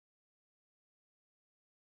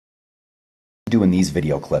doing these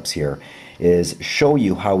video clips here is show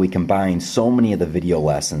you how we combine so many of the video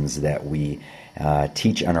lessons that we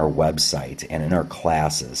teach on our website and in our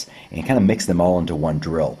classes and kind of mix them all into one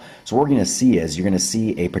drill. So what we're going to see is you're going to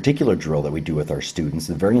see a particular drill that we do with our students,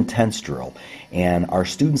 a very intense drill, and our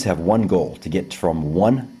students have one goal: to get from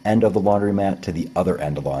one end of the laundromat to the other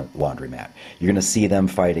end of the laundromat. You're going to see them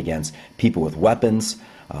fight against people with weapons,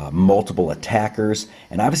 multiple attackers,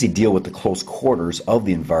 and obviously deal with the close quarters of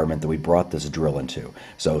the environment that we brought this drill into.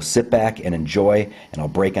 So sit back and enjoy, and I'll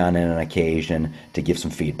break on in on occasion to give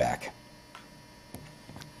some feedback.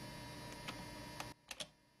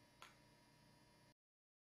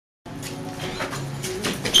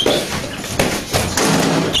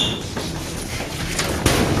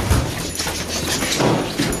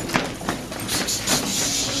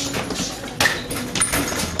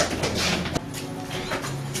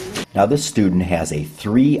 Now this student has a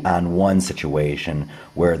 3-on-1 situation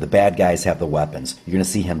where the bad guys have the weapons. You're going to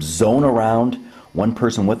see him zone around one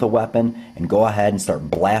person with a weapon and go ahead and start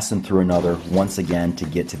blasting through another once again to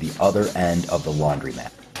get to the other end of the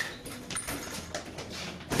laundromat.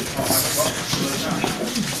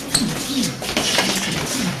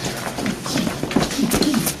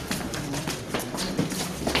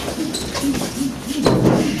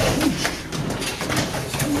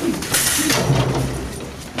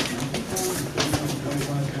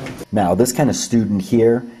 Now this kind of student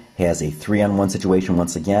here has a 3-on-1 situation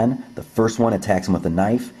once again. The first one attacks him with a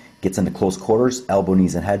knife, gets into close quarters, elbow,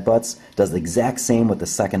 knees, and headbutts, does the exact same with the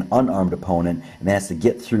second unarmed opponent, and then has to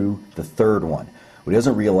get through the third one. What he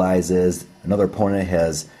doesn't realize is another opponent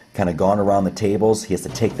has kind of gone around the tables. He has to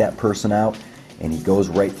take that person out, and he goes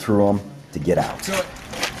right through them to get out. Take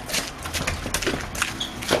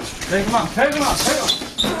him out, take him out, take him out.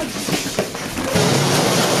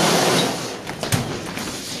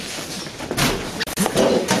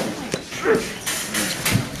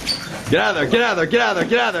 Get out of there, get out of there, get out of there,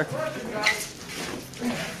 get out of there.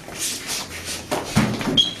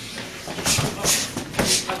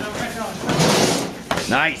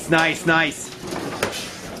 Nice, nice, nice.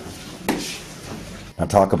 Now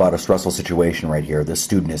talk about a stressful situation right here. This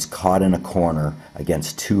student is caught in a corner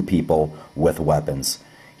against 2 people with weapons.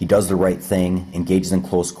 He does the right thing, engages in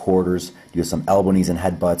close quarters, does some elbow, knees, and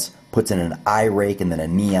headbutts, puts in an eye rake and then a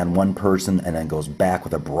knee on one person, and then goes back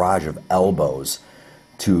with a barrage of elbows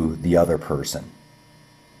to the other person.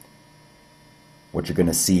 What you're going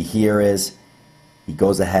to see here is he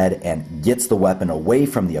goes ahead and gets the weapon away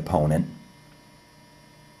from the opponent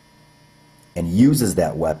and uses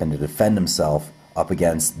that weapon to defend himself up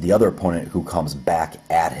against the other opponent who comes back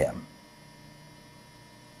at him.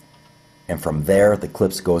 And from there, the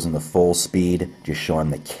clips goes into full speed, just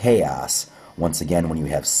showing the chaos, once again, when you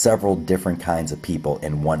have several different kinds of people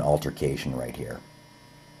in one altercation right here.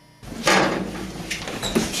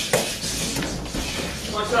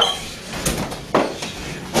 What's up?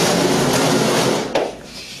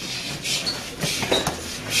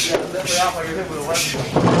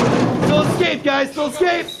 Still escape, guys, still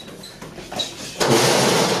escape!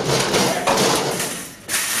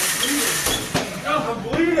 I'm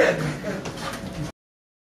bleeding!